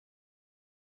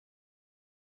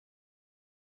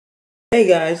Hey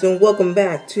guys, and welcome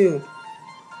back to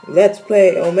Let's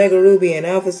Play Omega Ruby and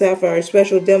Alpha Sapphire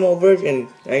Special Demo Version.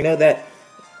 I know that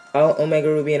Omega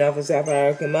Ruby and Alpha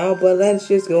Sapphire come out, but let's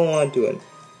just go on to it.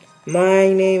 My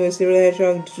name is Cyril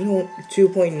Hedgehog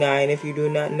 2.9 if you do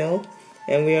not know,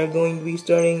 and we are going to be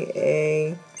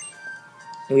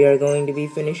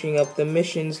finishing up the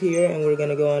missions here, and we're going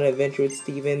to go on an adventure with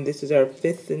Steven. This is our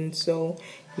 5th and so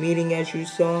meeting, as you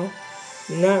saw.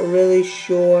 Not really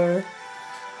sure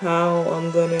how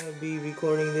I'm gonna be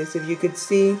recording this. If you could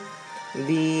see,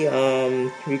 the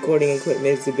recording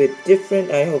equipment is a bit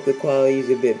different. I hope the quality is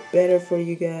a bit better for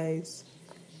you guys.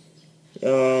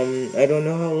 I don't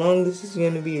know how long this is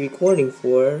gonna be recording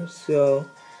for, so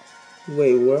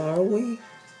wait, where are we?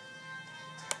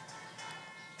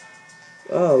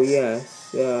 Oh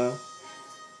yes,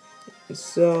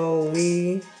 so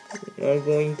we are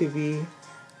going to be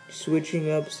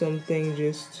switching up something.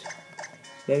 Just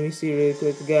let me see really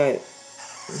quick. Got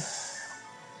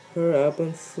her up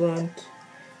in front,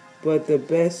 but the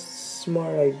best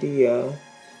smart idea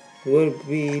would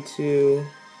be to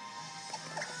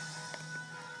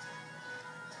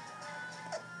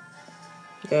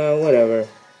whatever.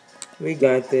 We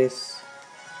got this.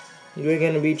 We're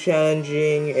gonna be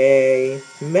challenging a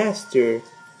master,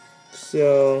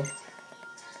 so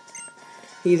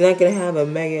he's not gonna have a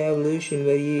mega evolution,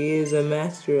 but he is a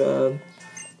master of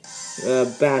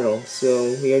battle,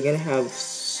 so we are gonna have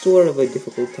sort of a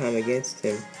difficult time against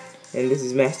him. And this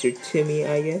is Master Timmy,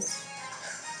 I guess,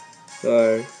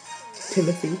 or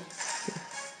Timothy.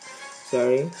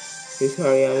 Sorry. This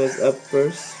Hariyama's up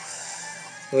first.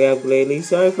 We have Glalie.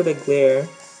 Sorry for the glare.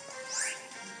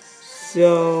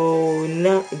 So,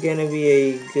 not gonna be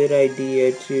a good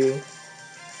idea to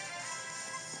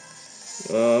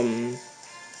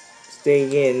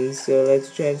stay in. So let's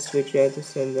try and switch out to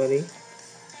somebody.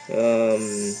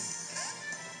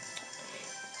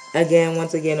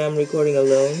 Once again, I'm recording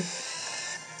alone.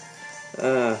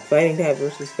 Fighting type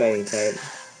versus fighting type.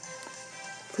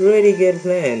 Pretty good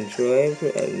plan, Troy.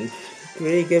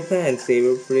 Pretty good plan,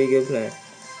 Saber. Pretty good plan.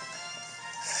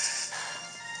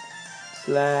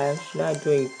 Slash, not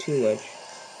doing too much.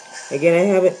 Again, I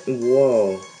haven't.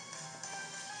 Whoa.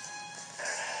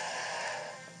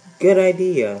 Good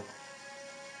idea.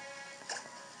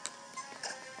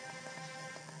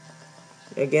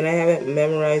 Again, I haven't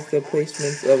memorized the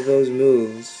placements of those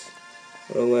moves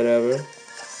or whatever.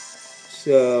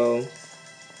 So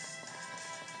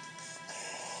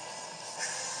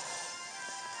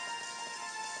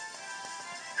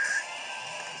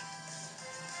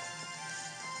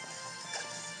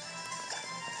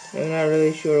I'm not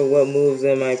really sure what moves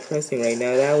am I pressing right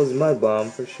now. That was Mud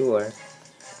Bomb for sure.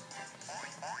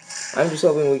 I'm just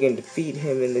hoping we can defeat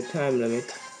him in the time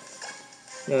limit.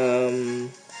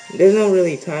 There's no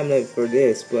really time limit for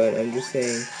this, but I'm just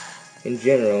saying in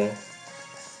general.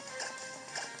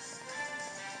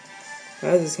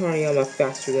 How is this Hariyama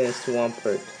faster than a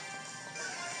Swampert?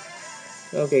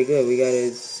 Okay, good. We got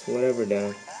his whatever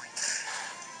down.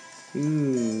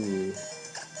 Ooh.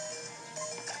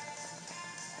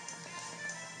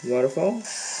 Waterfall.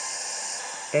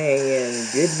 And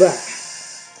goodbye.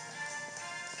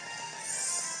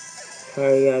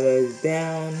 Hariyama is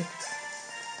down.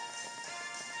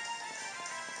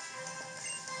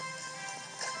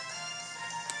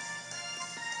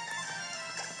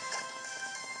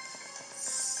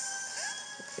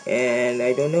 And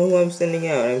I don't know who I'm sending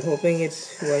out. I'm hoping it's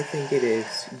who I think it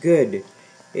is. Good. It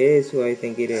is who I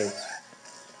think it is.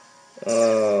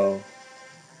 Oh.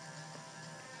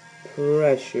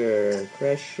 Pressure.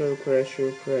 Pressure,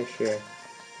 pressure, pressure.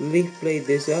 Leaf Blade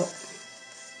this up.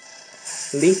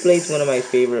 Leaf Blade's one of my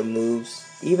favorite moves.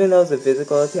 Even though it's a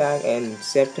physical attack and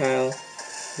Sapphire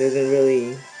doesn't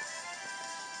really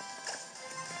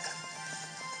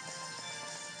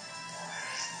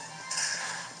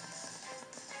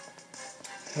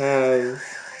have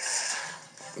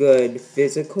good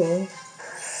physical.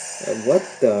 What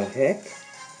the heck?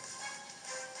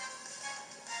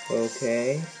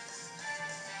 Okay.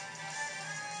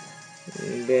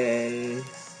 And then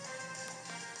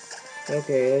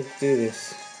okay, let's do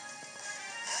this.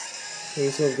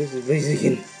 Please hope this is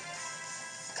basic.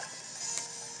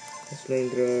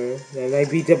 Flamethrower. That might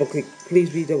be double kick. Please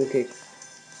be double kick.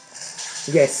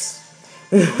 Yes.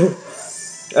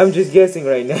 I'm just guessing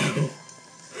right now.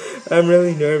 I'm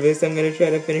really nervous. I'm gonna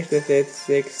try to finish the 5th,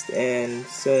 6th, and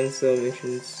so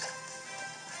missions.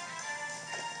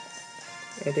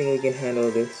 I think we can handle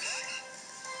this.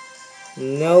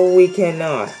 No, we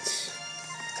cannot.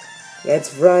 Let's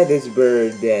fry this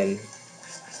bird then.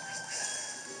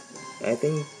 I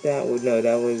think that would, no,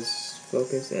 that was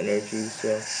focus energy,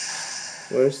 so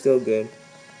We're still good.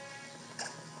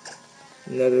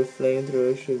 Another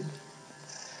flamethrower should...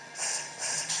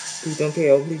 Please don't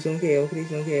KO, please don't KO, please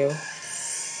don't KO.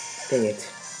 Dang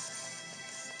it.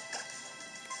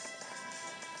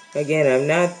 Again, I'm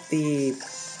not the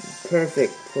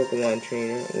perfect Pokemon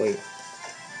trainer. Wait.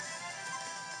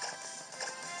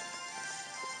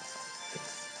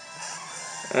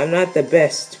 I'm not the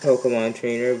best Pokemon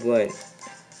trainer,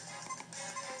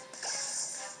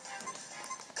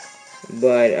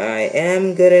 but I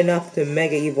am good enough to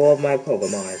Mega Evolve my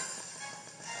Pokemon.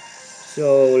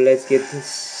 So let's get this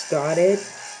started.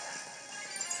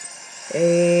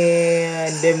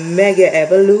 And the Mega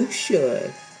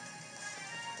Evolution.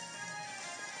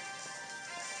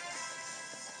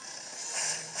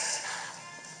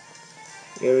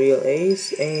 Aerial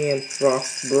Ace and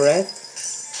Frost Breath.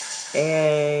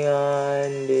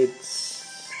 And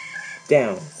it's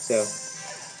down. So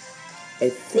I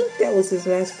think that was his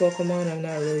last Pokemon. I'm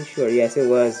not really sure. Yes, it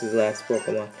was his last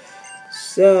Pokemon.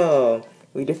 So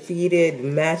we defeated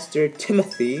Master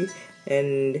Timothy,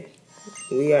 and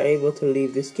we are able to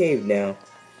leave this cave now.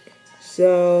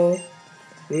 So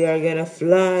we are gonna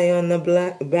fly on the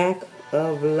back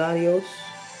of Latios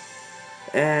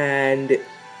and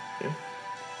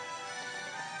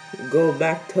go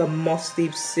back to Moss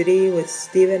Deep City with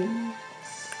Steven.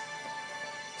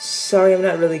 Sorry, I'm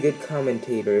not really good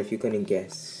commentator if you couldn't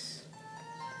guess.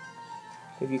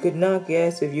 If you could not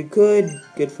guess, if you could,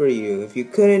 good for you. If you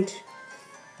couldn't,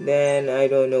 then I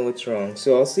don't know what's wrong.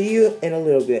 So I'll see you in a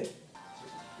little bit.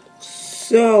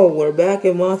 So we're back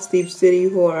in Moss Deep City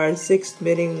for our 6th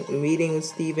meeting with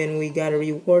Steven. We got a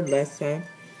reward last time.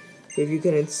 If you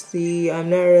couldn't see, I'm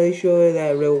not really sure where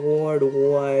that reward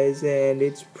was, and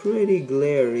it's pretty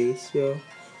glary, so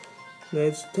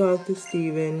let's talk to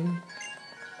Steven.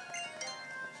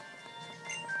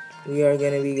 We are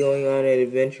going to be going on an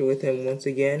adventure with him once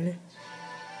again,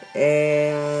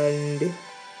 and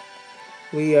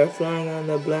we are flying on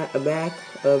the back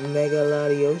of Mega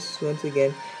Latios once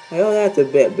again. Oh, that's a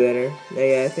bit better.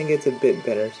 Yeah, I think it's a bit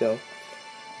better, so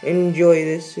enjoy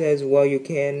this as well you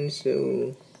can.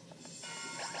 So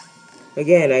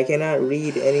again, I cannot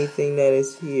read anything that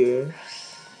is here,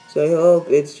 so I hope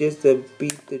it's just a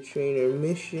beat the trainer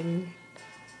mission.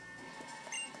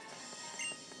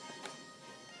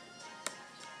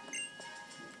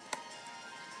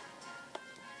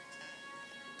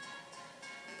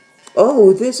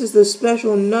 Oh, this is the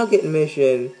special nugget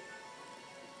mission.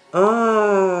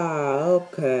 Ah,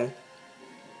 okay.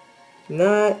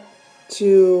 Not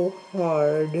too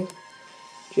hard.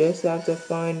 Just have to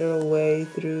find our way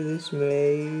through this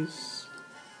maze.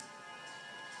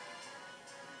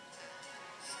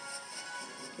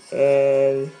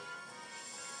 And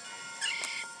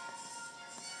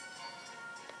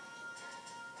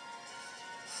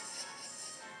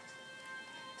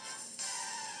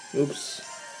oops.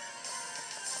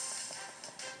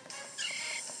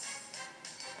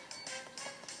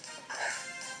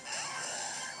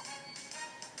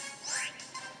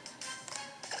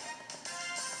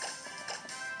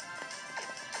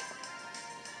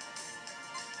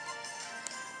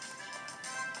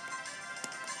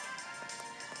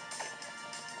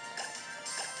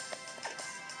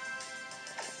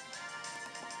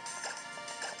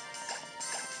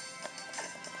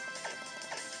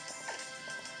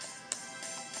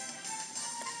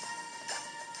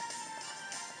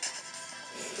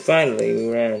 Finally, we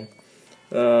ran.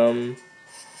 So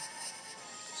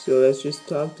let's just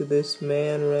talk to this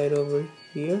man right over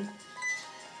here.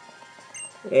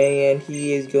 And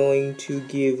he is going to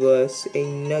give us a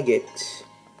nugget.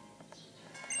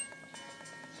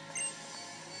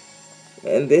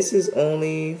 And this is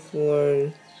only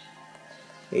for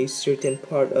a certain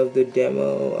part of the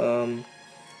demo.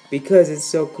 Because it's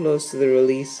so close to the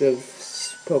release of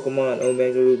Pokemon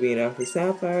Omega Ruby and Alpha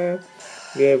Sapphire,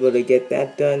 we're able to get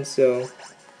that done. So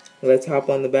let's hop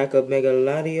on the back of Mega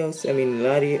Latios.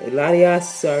 Latias,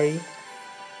 sorry.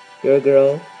 You're a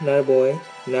girl, not a boy,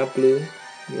 not blue.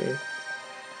 You're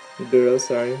a girl,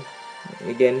 sorry.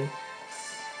 Again,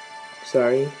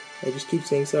 sorry. I just keep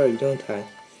saying sorry, don't I?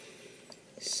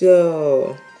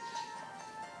 So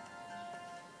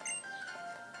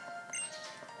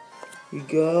we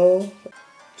go.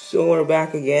 So we're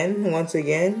back again, once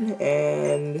again,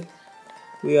 and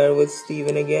we are with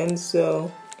Steven again,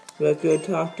 so let's go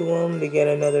talk to him to get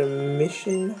another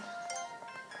mission.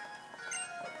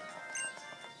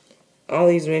 All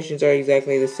these missions are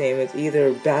exactly the same. It's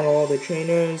either battle all the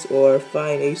trainers or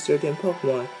find a certain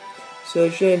Pokemon. So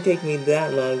it shouldn't take me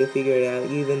that long to figure it out,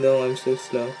 even though I'm so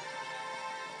slow.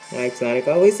 Like Sonic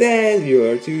always says,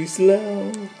 you're too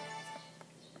slow.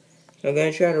 I'm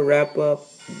gonna try to wrap up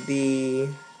the...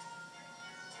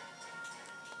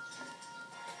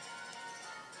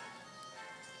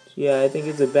 Yeah, I think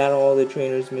it's a battle all the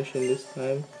trainers mission this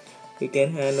time. We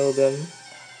can handle them.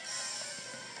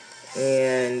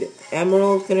 And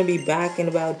Emerald's gonna be back in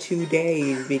about 2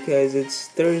 days because it's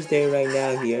Thursday right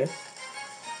now here.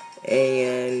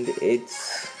 And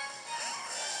it's...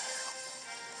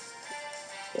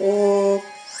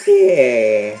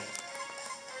 Okay.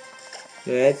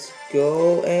 Let's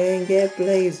go and get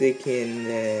Blaziken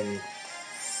then.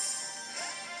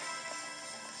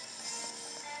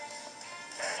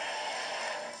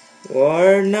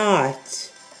 Or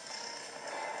not.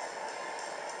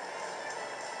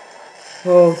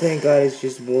 Oh, thank God it's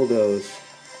just Bulldoze.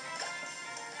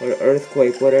 Or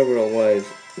Earthquake, whatever it was.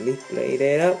 Leaf Blade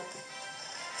it up.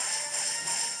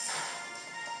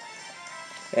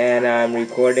 And I'm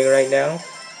recording right now.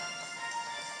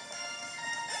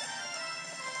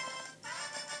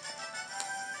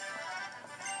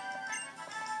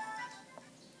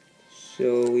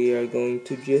 So we are going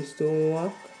to just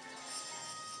walk.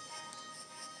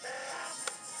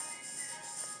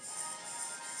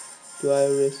 Do I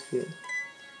risk it?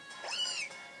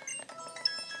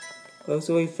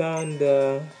 Also, we found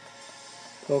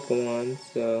Pokemon,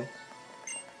 so...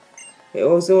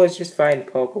 Also, let's just find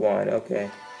Pokemon, okay.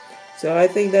 So I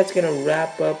think that's gonna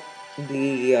wrap up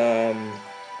the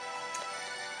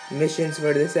missions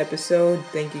for this episode.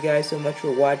 Thank you guys so much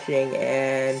for watching,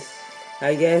 and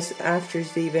I guess after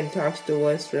Steven talks to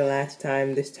us for the last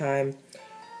time, this time,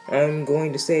 I'm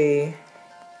going to say,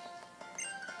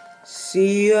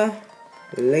 see ya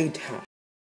later.